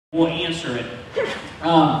We'll answer it.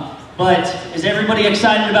 But is everybody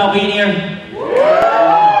excited about being here?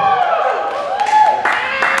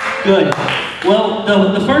 Good.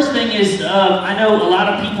 Well, the first thing is, I know a lot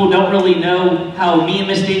of people don't really know how me and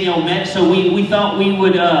Miss Danielle met, so we thought we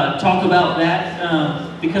would talk about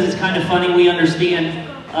that because it's kind of funny. We understand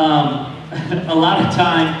a lot of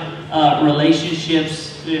time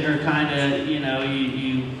relationships are kind of,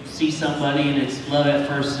 you see somebody and it's love at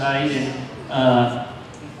first sight, and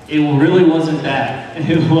it really wasn't that.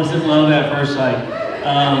 It wasn't love at first sight.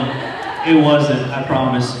 It wasn't, I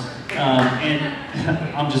promise. And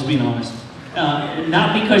I'm just being honest.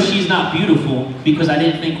 Not because she's not beautiful, because I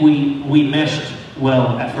didn't think we meshed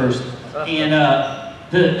well at first. And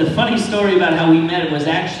the funny story about how we met was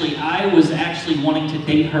I was actually wanting to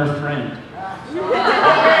date her friend.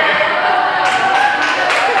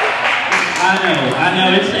 I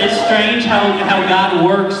know, it's strange how God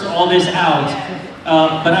works all this out.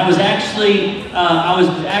 But I was actually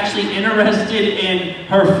interested in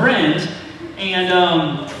her friend, and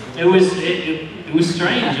it was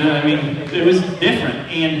strange. I mean, it was different.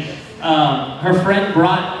 And her friend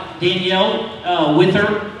brought Danielle with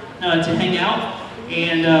her to hang out,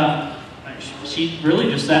 and she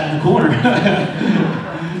really just sat in the corner.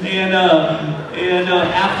 and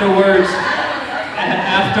afterwards.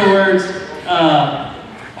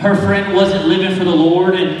 Her friend wasn't living for the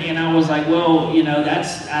Lord, and I was like, well,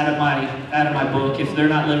 that's out of my book. If they're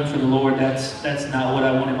not living for the Lord, that's not what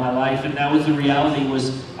I want in my life. And that was the reality.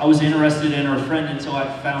 I was interested in her friend until I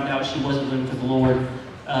found out she wasn't living for the Lord.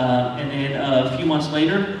 And then a few months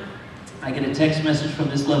later, I get a text message from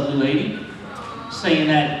this lovely lady saying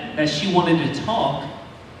that she wanted to talk.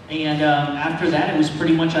 And after that, it was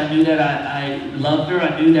pretty much, I knew that I loved her.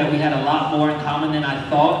 I knew that we had a lot more in common than I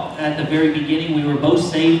thought at the very beginning. We were both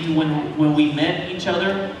saved when we met each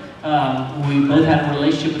other. We both had a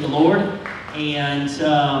relationship with the Lord. And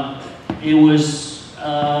it was,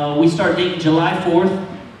 we started dating July 4th.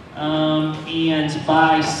 And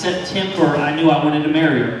by September, I knew I wanted to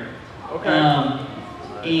marry her. Okay.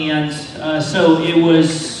 So it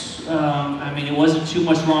was... it wasn't too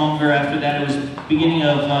much longer after that. It was beginning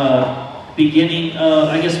of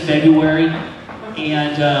I guess February,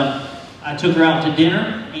 and I took her out to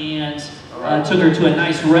dinner, and took her to a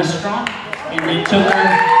nice restaurant, and then took her.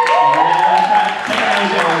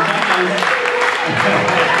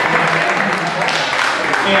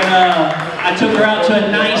 I took her out to a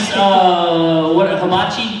nice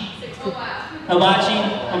hibachi,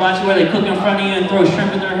 where they cook in front of you and throw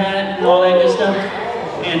shrimp in their hat and all that good stuff.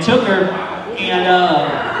 And took her, and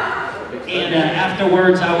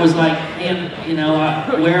afterwards I was like, man,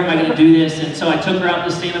 where am I going to do this? And so I took her out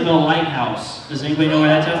to Sanibel Lighthouse. Does anybody know where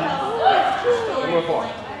that's at?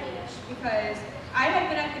 Because I had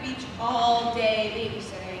been at the beach all day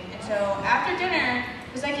babysitting, and so after dinner,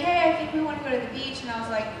 it was like, hey, I think we want to go to the beach, and I was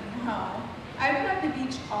like, no, I've been at the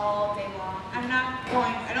beach all day long. I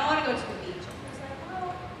don't want to go to the beach. I was like,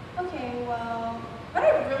 oh, okay, well. But I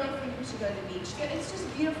really think we should go to the beach. It's just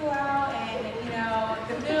beautiful out, and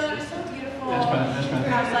the moon is so beautiful. That's right.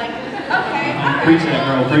 And I was like, okay, all right, preach that,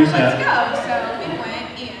 girl, preach that. Let's go. So we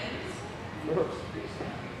went, and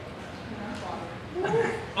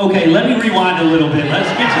okay, let me rewind a little bit. Let's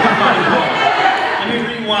get to the funny part. Let me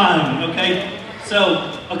rewind, okay?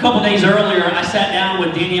 So a couple days earlier, I sat down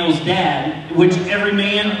with Danielle's dad, which every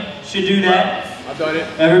man should do that. I've done it.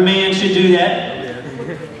 Every man should do that.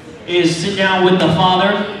 Is sit down with the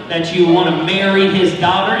father that you want to marry his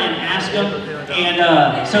daughter and ask him. And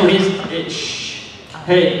so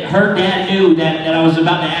her dad knew that I was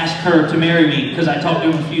about to ask her to marry me, because I talked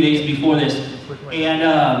to him a few days before this. And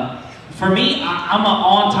for me, I'm an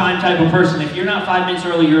on-time type of person. If you're not 5 minutes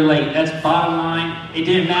early, you're late. That's bottom line. It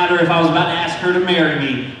didn't matter if I was about to ask her to marry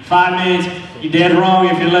me. 5 minutes, you're dead wrong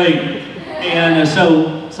if you're late. And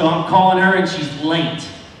so I'm calling her, and she's late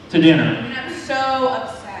to dinner. And I'm so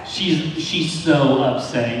upset. She's so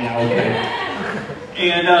upset now, okay?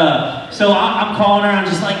 And so I'm calling her, I'm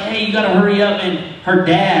just like, hey, you gotta hurry up. And her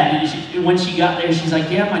dad, when she got there, she's like,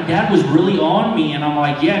 yeah, my dad was really on me. And I'm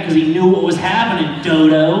like, yeah, because he knew what was happening,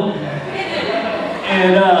 dodo.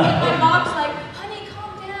 And my mom's like, honey,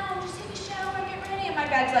 calm down, just take a shower and get ready. And my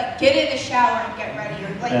dad's like, get in the shower and get ready.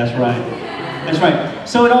 You're late. That's right.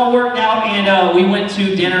 So it all worked out, and we went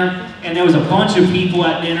to dinner. And there was a bunch of people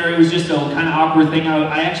at dinner. It was just a kind of awkward thing.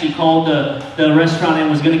 I actually called the restaurant and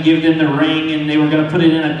was going to give them the ring, and they were going to put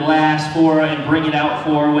it in a glass for her and bring it out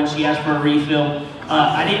for her when she asked for a refill.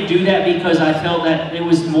 I didn't do that because I felt that it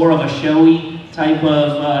was more of a showy type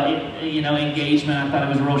of engagement. I thought it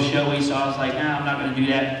was real showy, so I was like, nah, I'm not going to do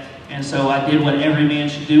that. And so I did what every man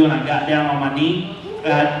should do, and I got down on my knee,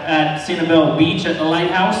 at Sanibel Beach at the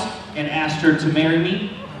lighthouse and asked her to marry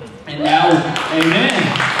me. And now, amen.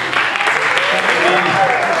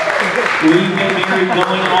 We've been married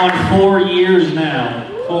going on 4 years now.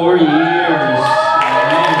 4 years. Amen.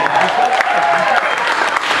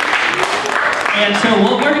 And so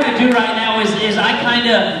what we're going to do right now is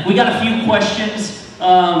we got a few questions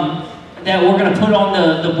that we're going to put on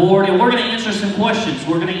the board, and we're going to answer some questions.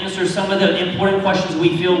 We're going to answer some of the important questions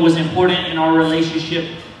we feel was important in our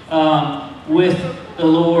relationship with the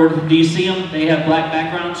Lord. Do you see them? They have black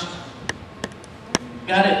backgrounds.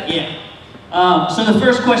 Got it? Yeah. So the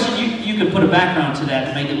first question, you could put a background to that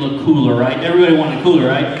to make it look cooler, right? Everybody wanted cooler,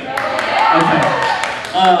 right? Okay.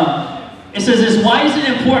 It says this: why is it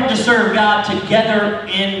important to serve God together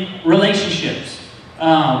in relationships?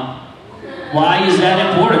 Why is that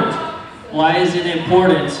important? Why is it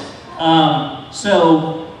important?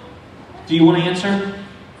 So, do you want to answer?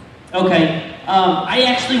 Okay. I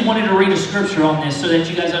actually wanted to read a scripture on this so that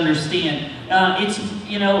you guys understand. It's,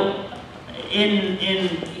 I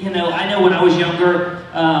know when I was younger,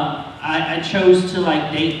 I chose to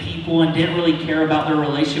date people and didn't really care about their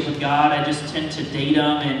relationship with God. I just tend to date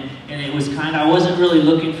them, and it was I wasn't really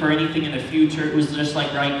looking for anything in the future. It was just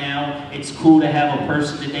like right now, it's cool to have a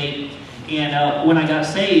person to date. And when I got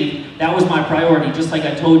saved, that was my priority. Just like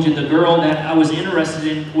I told you, the girl that I was interested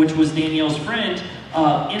in, which was Danielle's friend,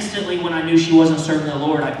 instantly when I knew she wasn't serving the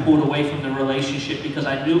Lord, I pulled away from the relationship because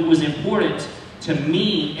I knew it was important to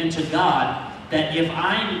me and to God that if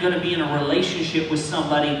I'm going to be in a relationship with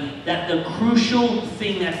somebody, that the crucial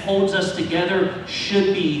thing that holds us together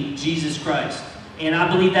should be Jesus Christ. And I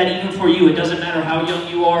believe that even for you, it doesn't matter how young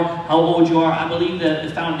you are, how old you are, I believe that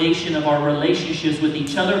the foundation of our relationships with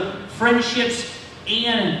each other, friendships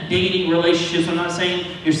and dating relationships, I'm not saying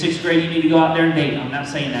you're 6th grade, you need to go out there and date. I'm not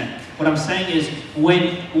saying that. What I'm saying is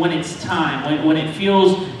when it's time, when it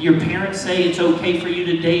feels your parents say it's okay for you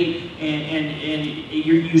to date and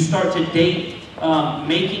you start to date,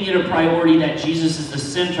 making it a priority that Jesus is the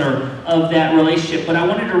center of that relationship. But I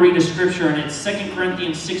wanted to read a scripture, and it's 2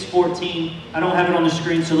 Corinthians 6:14. I don't have it on the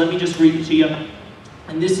screen, so let me just read it to you.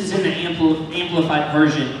 And this is in the Amplified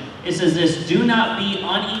Version. It says this: do not be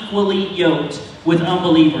unequally yoked with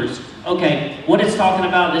unbelievers. Okay, what it's talking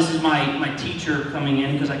about, this is my teacher coming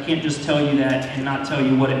in, because I can't just tell you that and not tell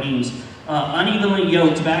you what it means. Unevenly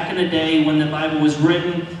yoked, back in the day when the Bible was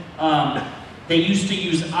written, they used to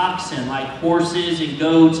use oxen, like horses and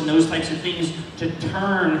goats and those types of things, to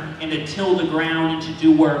turn and to till the ground and to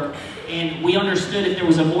do work. And we understood if there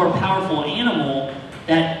was a more powerful animal,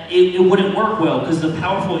 that it wouldn't work well, because the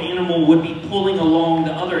powerful animal would be pulling along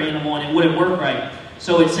the other animal and it wouldn't work right.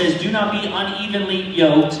 So it says, do not be unevenly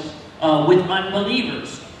yoked with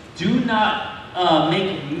unbelievers. Do not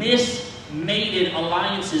make mismated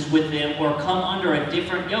alliances with them or come under a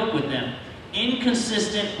different yoke with them.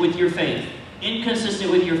 Inconsistent with your faith. Inconsistent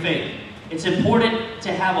with your faith. It's important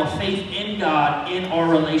to have a faith in God in our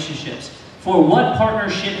relationships. For what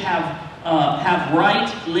partnership have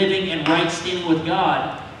right living and right standing with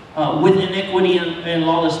God with iniquity and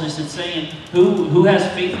lawlessness? It's saying who has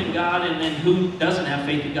faith in God and then who doesn't have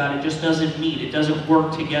faith in God. It just doesn't meet. It doesn't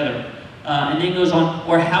work together. And then it goes on,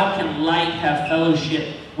 or how can light have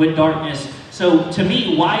fellowship with darkness? So to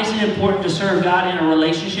me, why is it important to serve God in a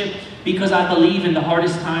relationship? Because I believe in the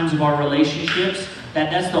hardest times of our relationships,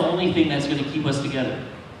 that's the only thing that's going to keep us together.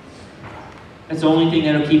 That's the only thing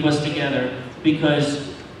that will keep us together.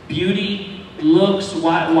 Because beauty, looks,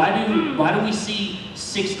 why do we see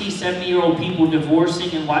 60, 70-year-old people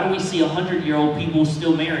divorcing, and why do we see 100-year-old people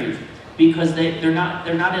still married? Because they're not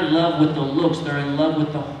in love with the looks, they're in love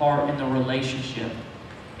with the heart and the relationship.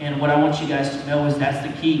 And what I want you guys to know is that's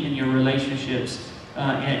the key in your relationships.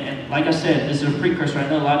 And like I said, this is a precursor. I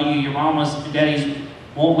know a lot of you, your mamas and daddies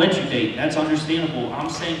won't let you date. That's understandable. I'm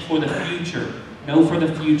saying for the future. No, for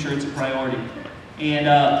the future, it's a priority. And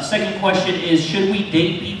the second question is, should we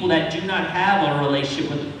date people that do not have a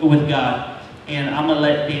relationship with God? And I'm going to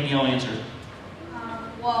let Danielle answer.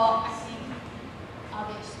 Well, I think,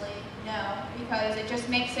 obviously, no. Because it just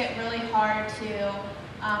makes it really hard to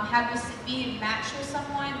be matched with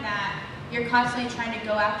someone that you're constantly trying to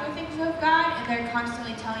go after things with God, and they're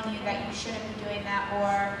constantly telling you that you shouldn't be doing that,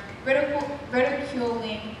 or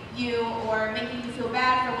ridiculing you, or making you feel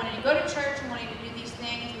bad for wanting to go to church and wanting to do these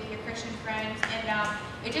things with your Christian friends. And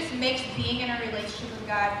it just makes being in a relationship with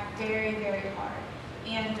God very, very hard.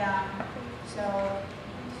 And so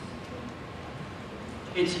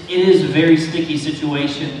it is a very sticky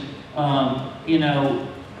situation.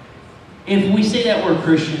 If we say that we're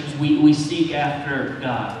Christians, we seek after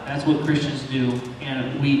God. That's what Christians do.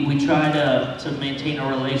 And we try to maintain a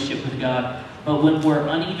relationship with God. But when we're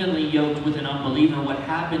unevenly yoked with an unbeliever, what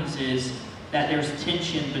happens is that there's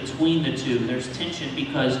tension between the two. There's tension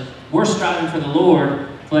because we're striving for the Lord,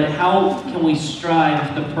 but how can we strive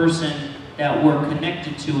if the person that we're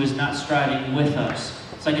connected to is not striving with us?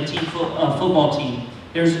 It's like a football team.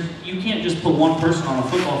 You can't just put one person on a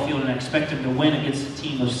football field and expect them to win against a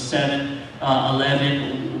team of 7,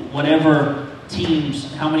 11, whatever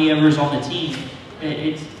teams, how many ever is on the team.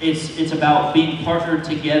 It's about being partnered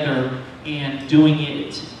together and doing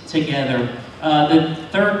it together. The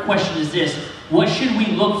third question is this: what should we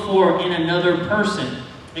look for in another person?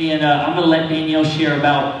 And I'm going to let Danielle share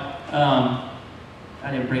about.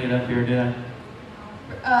 I didn't bring it up here, did I?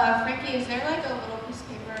 Frankie, is there like a little piece of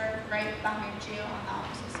paper right behind you on the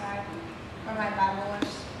opposite side where my Bible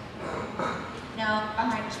was? No,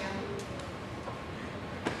 behind you.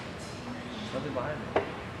 Something behind me.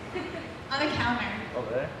 On the counter. Over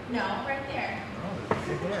there? No, right there. Oh, it's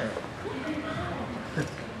in here.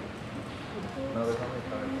 No, there's only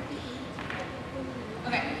card.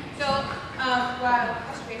 Okay, so while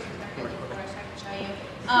Pastor Jason's not really for us, I can show you.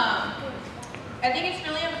 I think it's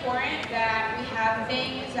really important that we have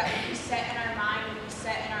things that we set in our mind, we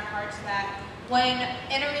set in our hearts, that when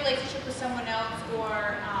in a relationship with someone else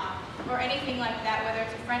or anything like that, whether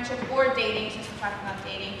it's a friendship or dating, since we're talking about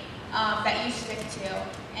dating, that you stick to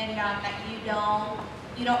and that you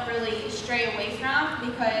don't really stray away from,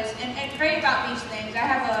 because and pray about these things. I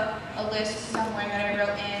have a list somewhere that I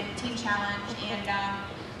wrote in Teen Challenge, and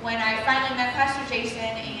when I finally met Pastor Jason,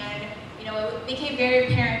 and it became very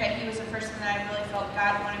apparent that he was a person that I really felt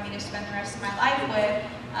God wanted me to spend the rest of my life with,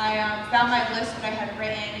 I found my list that I had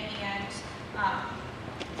written,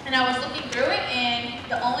 and I was looking through it, and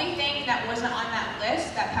the only thing that wasn't on that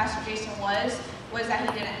list that Pastor Jason was that he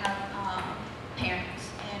didn't have parents,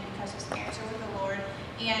 and because his parents are with the Lord.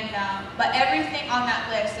 And but everything on that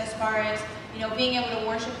list, as far as being able to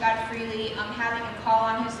worship God freely, having a call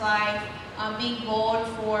on his life, being bold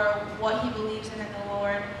for what he believes in the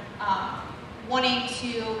Lord, wanting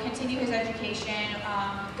to continue his education,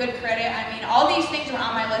 good credit. I mean, all these things were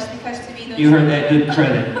on my list because to me those. You heard that? Good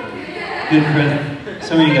credit. Good credit.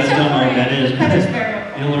 Some of you guys don't know what that is,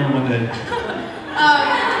 but you'll learn one day.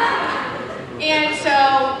 And so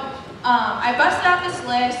I busted out this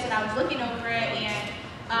list, and I was looking over it, and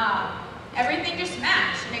everything just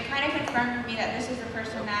matched, and it kind of confirmed for me that this is the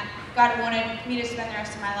person that God wanted me to spend the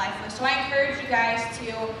rest of my life with. So I encourage you guys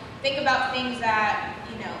to think about things that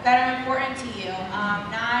that are important to you,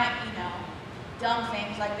 not dumb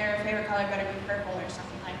things like their favorite color better be purple or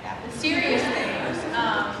something like that, but serious things.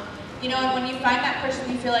 And when you find that person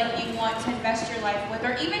you feel like you want to invest your life with,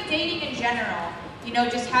 or even dating in general,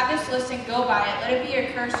 just have this list and go by it. Let it be your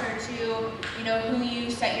cursor to, who you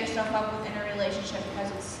set yourself up with in a relationship,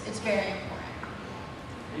 because it's very important.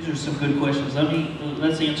 These are some good questions.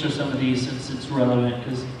 Let's answer some of these since it's relevant,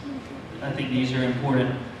 because I think these are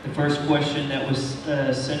important. The first question that was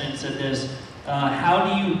sent in said this: how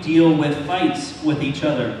do you deal with fights with each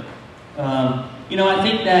other? I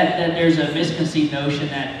think that there's a misconceived notion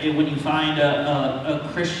that when you find a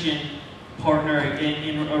Christian partner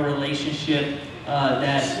in a relationship,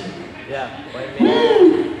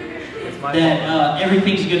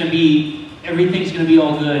 everything's gonna be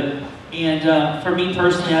all good. And for me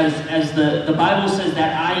personally, as the Bible says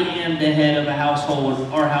that I am the head of a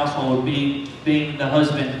household, our household being the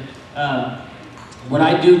husband. What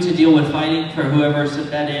I do to deal with fighting, for whoever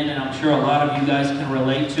sent that in, and I'm sure a lot of you guys can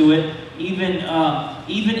relate to it, even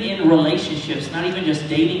in relationships, not even just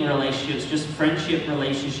dating relationships, just friendship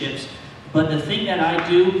relationships. But the thing that I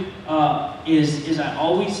do is I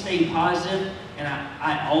always stay positive, and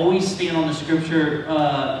I always stand on the scripture,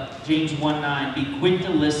 James 1:9, be quick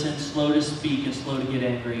to listen, slow to speak, and slow to get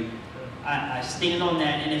angry. I stand on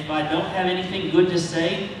that, and if I don't have anything good to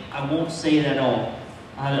say, I won't say it at all.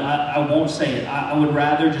 I won't say it. I would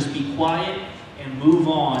rather just be quiet and move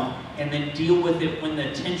on, and then deal with it when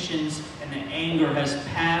the tensions and the anger has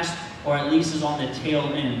passed, or at least is on the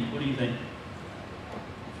tail end. What do you think?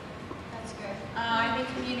 That's good. I think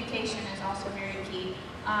communication is also very key,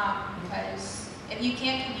 because if you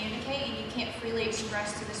can't communicate and you can't freely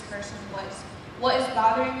express to this person what is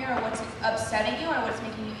bothering you, or what's upsetting you, or what's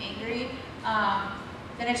making you angry,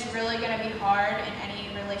 then it's really going to be hard in any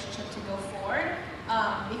relationship to go forward,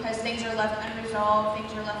 because things are left unresolved,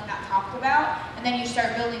 things are left not talked about, and then you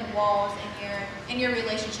start building walls in your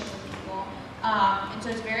relationship with people. And so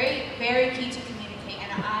it's very, very key to communicate.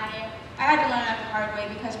 And I had to learn that the hard way,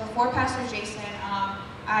 because before Pastor Jason,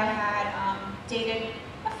 I had dated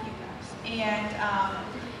a few guys, and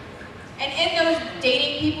in those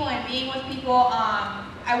dating people and being with people,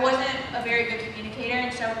 I wasn't a very good communicator,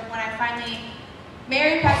 and so when I finally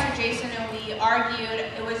married Pastor Jason and we argued,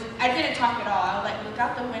 I didn't talk at all. I would like look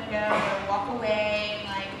out the window or walk away and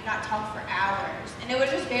like not talk for hours. And it was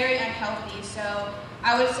just very unhealthy. So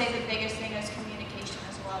I would say the biggest thing is communication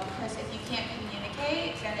as well, because if you can't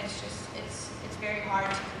communicate, then it's very hard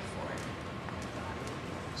to move forward.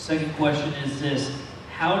 Second question is this: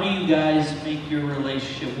 how do you guys make your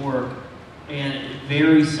relationship work? And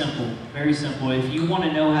very simple, very simple. If you want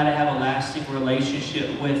to know how to have a lasting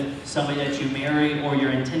relationship with somebody that you marry or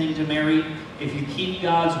you're intending to marry, if you keep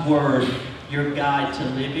God's word your guide to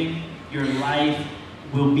living, your life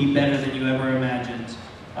will be better than you ever imagined.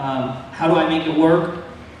 How do I make it work?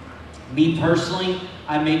 Me personally,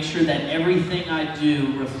 I make sure that everything I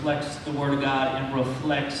do reflects the Word of God and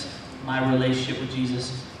reflects my relationship with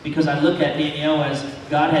Jesus. Because I look at Danielle as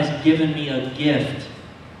God has given me a gift.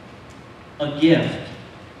 A gift.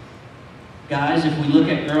 Guys, if we look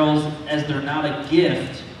at girls as they're not a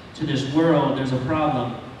gift to this world, there's a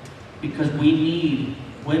problem. Because we need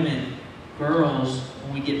women, girls,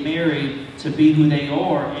 when we get married, to be who they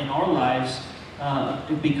are in our lives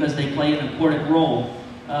because they play an important role.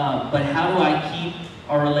 But how do I keep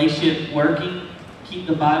our relationship working? Keep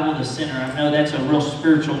the Bible the center. I know that's a real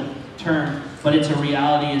spiritual term, but it's a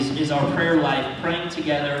reality, is our prayer life, praying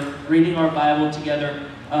together, reading our Bible together.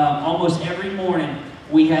 Almost every morning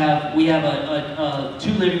we have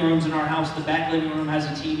two living rooms in our house. The back living room has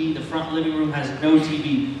a TV. The front living room has no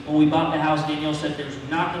TV. When we bought the house, Danielle said there's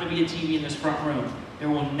not going to be a TV in this front room. There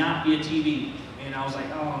will not be a TV. And I was like,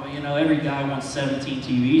 oh, you know, every guy wants 17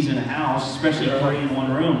 TVs in a house, especially 3 in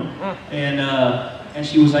one room. And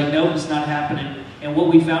she was like, nope, it's not happening. And what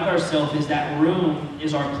we found ourselves is that room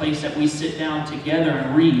is our place that we sit down together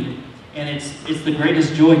and read. And it's the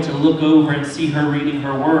greatest joy to look over and see her reading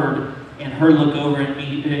her word, and her look over at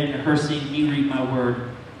me, and her seeing me read my word.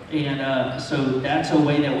 And so that's a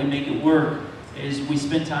way that we make it work, is we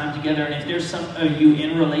spend time together. And if there's some of you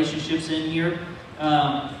in relationships in here,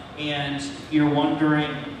 and you're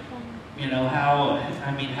wondering, you know, how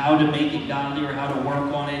to make it godly or how to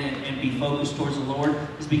work on it and be focused towards the Lord,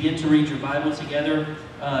 is begin to read your Bible together,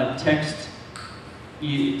 text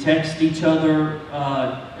each other,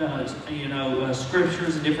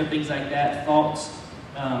 scriptures and different things like that, thoughts.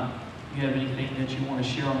 You have anything that you want to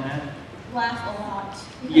share on that? Laugh a lot.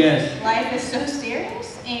 Yes. Life is so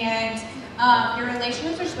serious, and your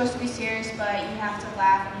relationships are supposed to be serious, but you have to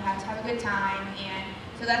laugh and you have to have a good time. And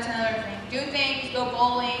so that's another thing. Do things, go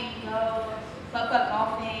bowling, go putt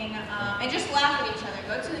golfing, and just laugh at each other.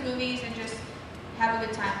 Go to the movies and just have a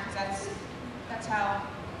good time, because that's how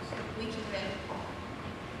we keep it.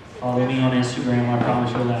 Follow me on Instagram, I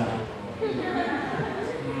promise you'll laugh.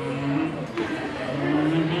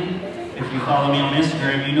 If you follow me on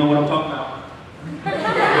Instagram, you know what I'm talking about.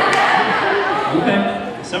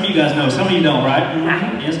 Okay. Some of you guys know, some of you don't, right?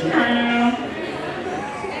 Instagram.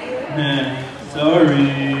 Sorry.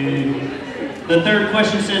 The third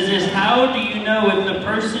question says this: how do you know if the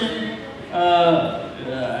person,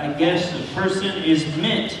 the person is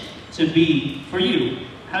meant to be for you?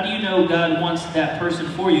 How do you know God wants that person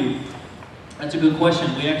for you? That's a good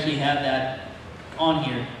question. We actually have that on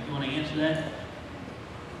here. You want to answer that?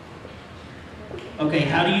 Okay,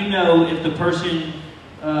 how do you know if the person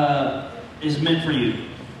is meant for you?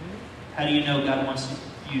 How do you know God wants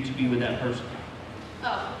you to be with that person?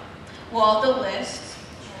 Oh, well, the list.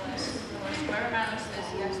 Wherever my list is,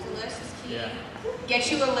 yes, the list is key. Yeah. Get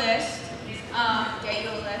you a list.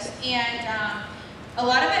 And a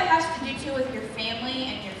lot of it has to do too with your family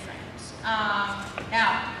and your friends.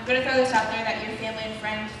 Now, I'm going to throw this out there that your family and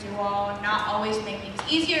friends do not always make things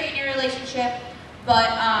easier in your relationship, but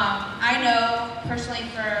I know personally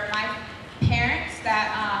for my parents that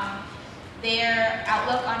their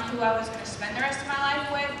outlook on who I was going to spend the rest of my life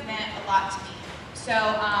with meant a lot to me. So,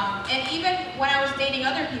 and even when I was dating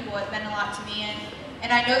other people, it meant a lot to me. And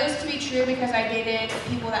I know this to be true because I dated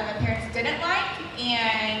people that my parents didn't like,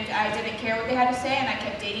 and I didn't care what they had to say, and I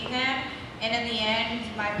kept dating them. And in the end,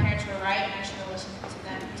 my parents were right, and I should have listened to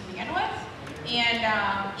them to begin with. And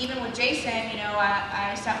even with Jason,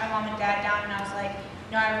 I sat my mom and dad down, and I was like,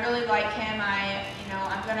 I really like him. I'm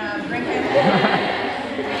gonna bring him.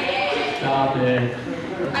 Stop it.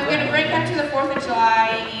 I'm gonna bring him to the 4th of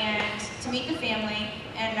July and to meet the family,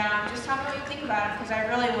 and just tell me what you think about him, because I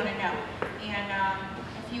really want to know. And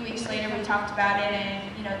a few weeks later, we talked about it,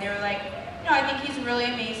 and they were like, I think he's really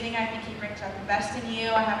amazing. I think he brings out the best in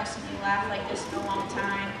you. I haven't seen you laugh like this in a long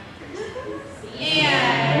time.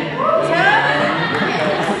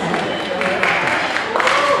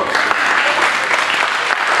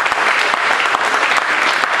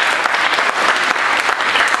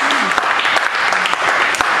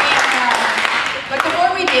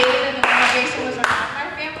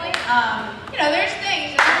 know, there's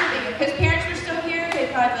things and everything. If his parents were still here,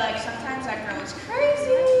 they'd probably be like, sometimes that girl is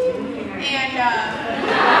crazy. And, and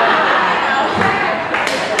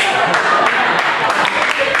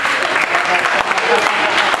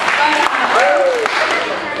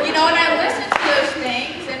I listened to those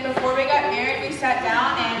things, and before we got married, we sat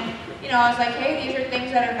down and, I was like, hey, these are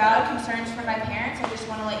things that are valid concerns for my parents. I just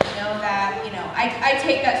want to let you know that, I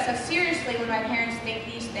take that stuff seriously when my parents think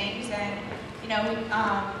these things, and,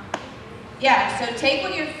 so take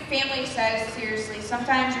what your family says seriously.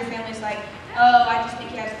 Sometimes your family's like, oh, I just think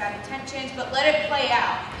he has bad intentions, but let it play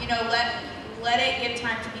out. Let it give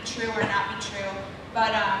time to be true or not be true.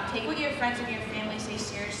 But take what your friends and your family say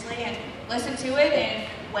seriously and listen to it and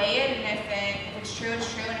weigh it, and if it's true, it's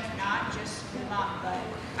true, and if not, just move on. But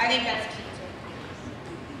I think that's key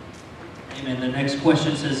too. Amen. The next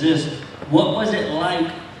question says this: what was it like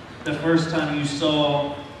the first time you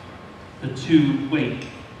saw the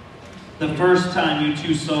first time you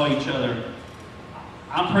two saw each other?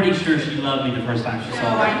 I'm pretty sure she loved me the first time she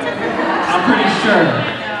saw me. I'm pretty sure.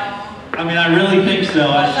 I mean, I really think so. She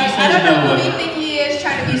says I don't know who you think he is,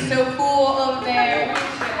 trying to be so cool over there.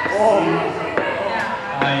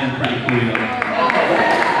 I am pretty cool.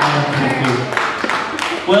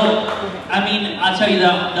 Well, I mean, I'll tell you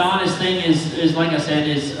the honest thing is like I said,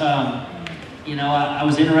 I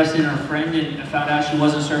was interested in her friend, and I found out she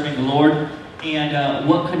wasn't serving the Lord. And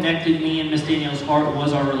what connected me and Miss Danielle's heart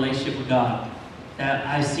was our relationship with God. That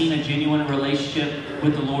I've seen a genuine relationship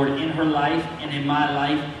with the Lord in her life and in my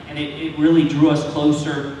life, and it really drew us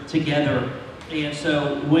closer together. And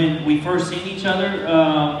so when we first seen each other,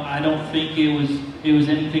 I don't think it was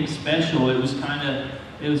anything special. It was kind of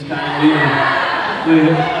weird.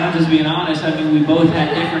 I'm just being honest. I mean, we both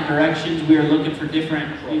had different directions. We were looking for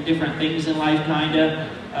different things in life, kind of.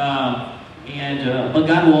 But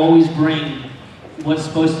God will always bring what's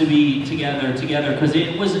supposed to be together, because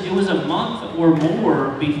it was a month or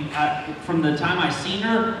more from the time I seen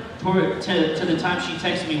her to the time she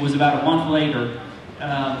texted me was about a month later,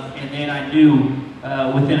 and then I knew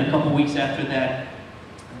within a couple weeks after that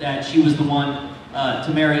she was the one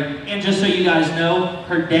to marry. And just so you guys know,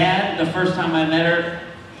 her dad, the first time I met her,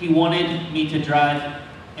 he wanted me to drive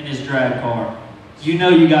in his drag car. You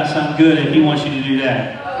got something good if he wants you to do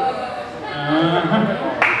that.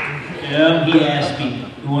 Yeah, he asked me,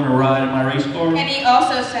 you want to ride in my race car? And he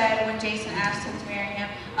also said, when Jason asked him to marry him,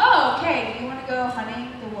 oh, okay, do you want to go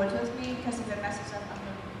hunting in the woods with me? Because if it messes up, I'm going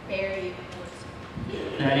to bury you in the woods.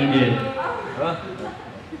 That he did.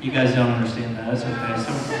 You guys don't understand that. That's okay.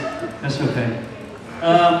 That's okay.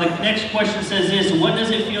 The next question says this: what does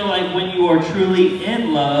it feel like when you are truly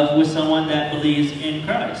in love with someone that believes in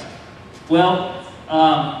Christ? Well,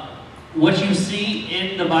 what you see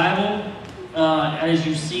in the Bible, as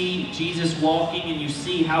you see Jesus walking and you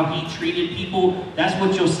see how he treated people, that's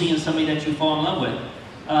what you'll see in somebody that you fall in love with.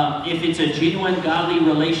 If it's a genuine godly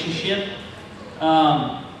relationship,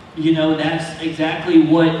 that's exactly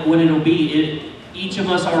what it'll be. Each of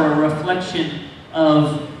us are a reflection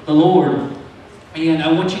of the Lord. And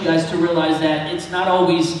I want you guys to realize that it's not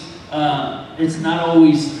always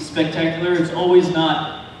spectacular. It's always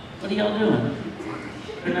not. What are y'all doing?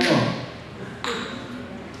 Where'd I go?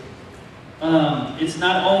 It's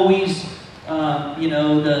not always,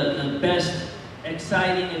 the best,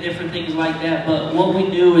 exciting and different things like that. But what we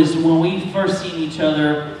do is when we first seen each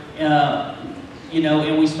other,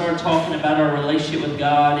 and we started talking about our relationship with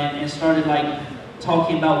God and started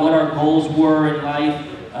talking about what our goals were in life.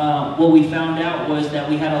 What we found out was that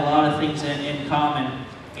we had a lot of things in common,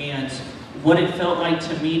 and what it felt like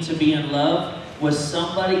to me to be in love was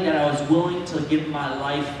somebody that I was willing to give my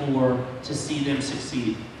life for to see them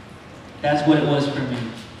succeed. That's what it was for me.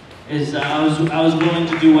 I was willing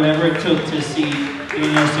to do whatever it took to see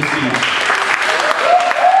Danielle succeed.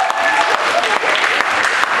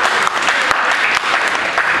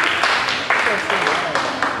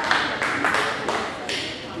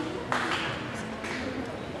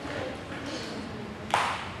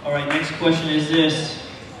 All right, next question is this.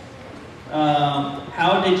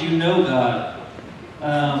 How did you know God?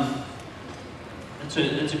 That's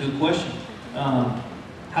a good question.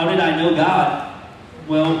 How did I know God?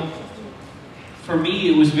 Well, for me,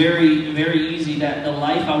 it was very, very easy that the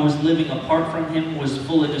life I was living apart from Him was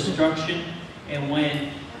full of destruction. And when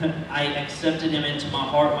I accepted Him into my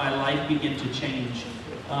heart, my life began to change.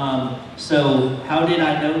 So how did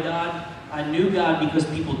I know God? I knew God because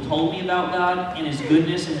people told me about God and His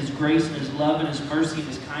goodness and His grace and His love and His mercy and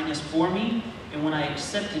His kindness for me. And when I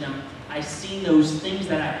accepted Him, I seen those things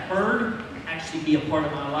that I heard actually be a part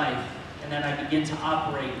of my life. And then I began to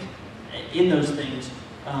operate in those things.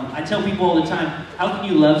 I tell people all the time, how can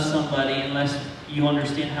you love somebody unless you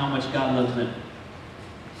understand how much God loves them?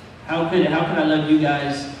 How could I love you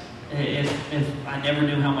guys if I never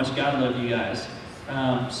knew how much God loved you guys?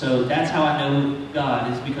 So that's how I know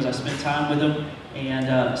God, is because I spent time with Him,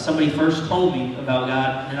 and somebody first told me about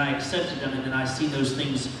God, and then I accepted them, and then I see those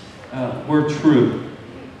things were true.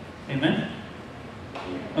 Amen?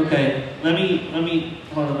 Okay, let me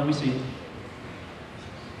hold on, let me see.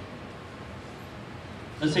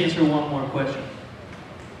 Let's answer one more question.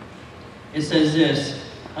 It says this,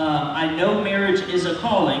 I know marriage is a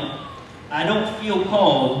calling. I don't feel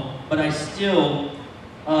called, but I still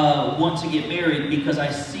want to get married because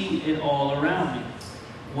I see it all around me.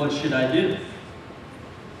 What should I do?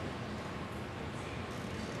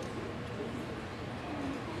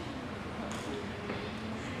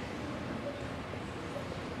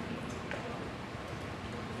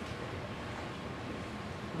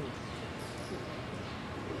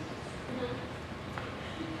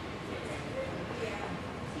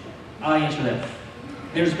 I'll answer that.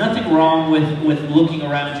 There's nothing wrong with looking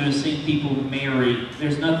around you and seeing people married.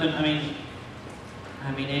 There's nothing, I mean,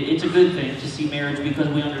 it's a good thing to see marriage, because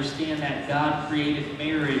we understand that God created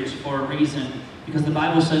marriage for a reason. Because the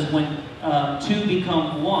Bible says when two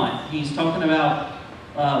become one, He's talking about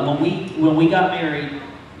when we got married,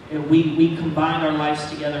 we combined our lives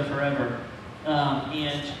together forever.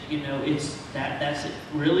 And you know, that's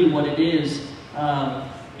really what it is.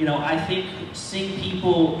 You know, I think seeing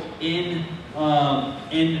people in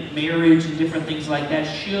marriage and different things like that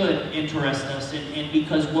should interest us. And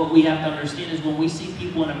because what we have to understand is when we see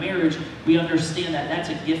people in a marriage, we understand that that's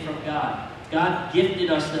a gift from God. God gifted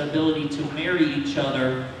us the ability to marry each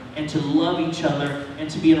other and to love each other and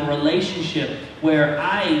to be in a relationship where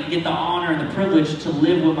I get the honor and the privilege to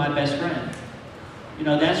live with my best friend. You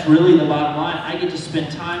know, that's really the bottom line. I get to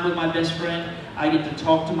spend time with my best friend. I get to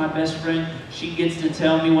talk to my best friend. She gets to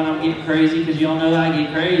tell me when I'm getting crazy, because y'all know I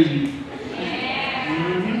get crazy.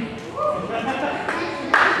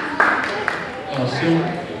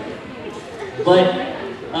 But,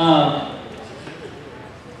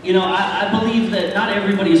 you know, I believe that not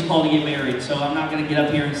everybody is called to get married, so I'm not going to get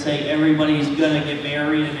up here and say everybody's going to get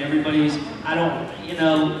married and everybody's, you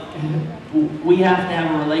know, we have to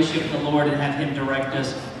have a relationship with the Lord and have Him direct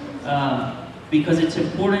us, because it's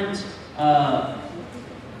important.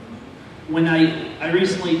 When I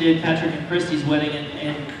recently did Patrick and Christy's wedding,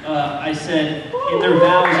 and I said in their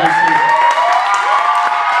vows,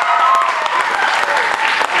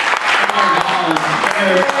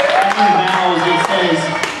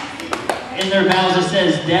 in their vows it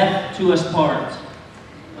says, death to us part.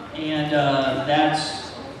 And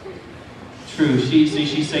that's true.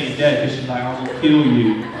 She's saying death because she's like, I will kill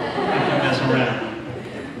you if you mess around.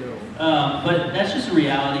 But that's just a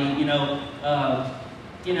reality, you know.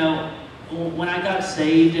 When I got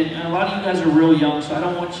saved, and a lot of you guys are real young, so I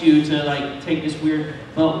don't want you to like take this weird,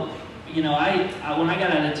 but you know, when I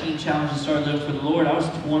got out of Teen Challenge and started living for the Lord, I was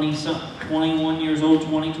 21 years old,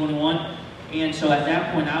 21. And so at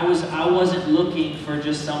that point, I wasn't looking for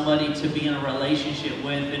just somebody to be in a relationship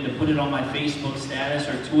with and to put it on my Facebook status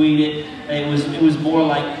or tweet it. It was more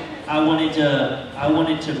like I wanted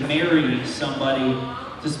to marry somebody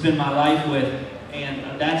to spend my life with,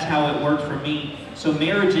 and that's how it worked for me. So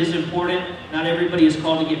marriage is important. Not everybody is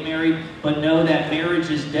called to get married, but know that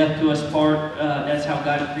marriage is death to us part. That's how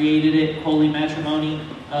God created it, holy matrimony.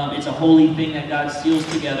 It's a holy thing that God seals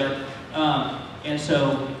together. And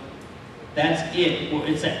so that's it.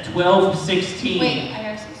 It's at 12:16. Wait, I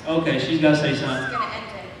gotta say something. Okay, she's got to say something. It's gonna end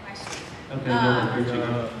it. My statement. Okay, go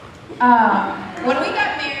ahead. When we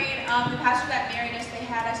got married, the pastor that married us, they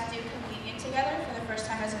had us do communion together for the first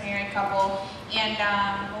time as a married couple. And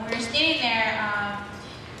when we were standing there,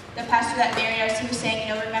 the pastor that married us, he was saying,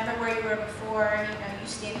 you know, remember where you were before, you know, you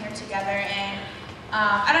stand here together. And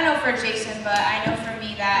I don't know for Jason, but I know for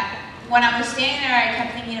me that when I was standing there, I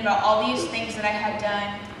kept thinking about all these things that I had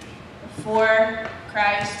done before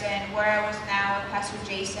Christ and where I was now with Pastor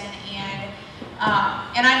Jason. And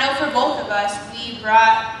I know for both of us, we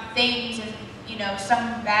brought things and, you know,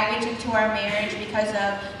 some baggage into our marriage because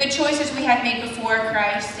of the choices we had made before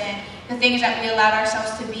Christ and the things that we allowed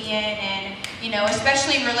ourselves to be in, and, you know,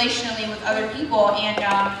 especially relationally with other people. And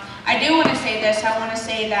I do want to say this. I want to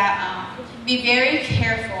say that be very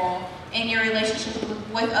careful in your relationship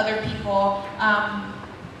with other people,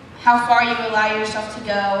 how far you allow yourself to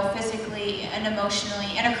go physically and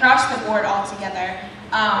emotionally and across the board altogether.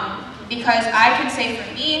 Because I can say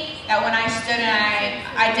for me that when I stood and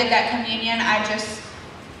I did that communion,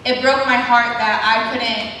 it broke my heart that I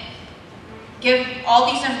couldn't give all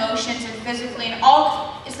these emotions and physically and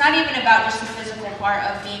it's not even about just the physical part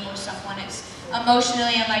of being with someone. It's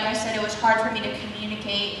emotionally, and like I said, it was hard for me to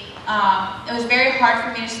communicate. It was very hard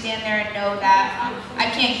for me to stand there and know that I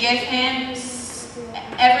can't give him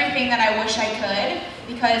everything that I wish I could,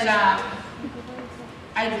 because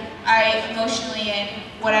I emotionally and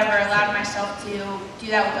whatever allowed myself to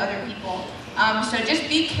do that with other people. So just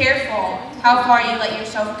be careful how far you let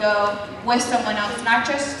yourself go with someone else, not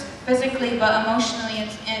just physically, but emotionally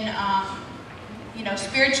and you know,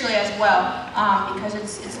 spiritually as well, because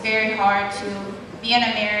it's very hard to be in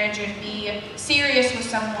a marriage and be serious with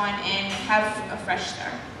someone and have a fresh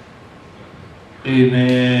start.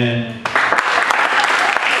 Amen.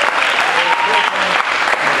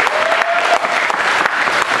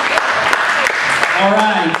 All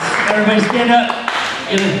right, everybody stand up.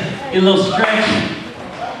 Get a little stretch.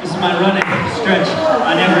 This is my running stretch.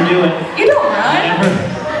 I never do it. You don't run? Never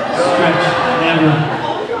stretch. Never.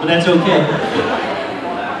 But that's okay.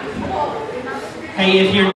 Hey, if you're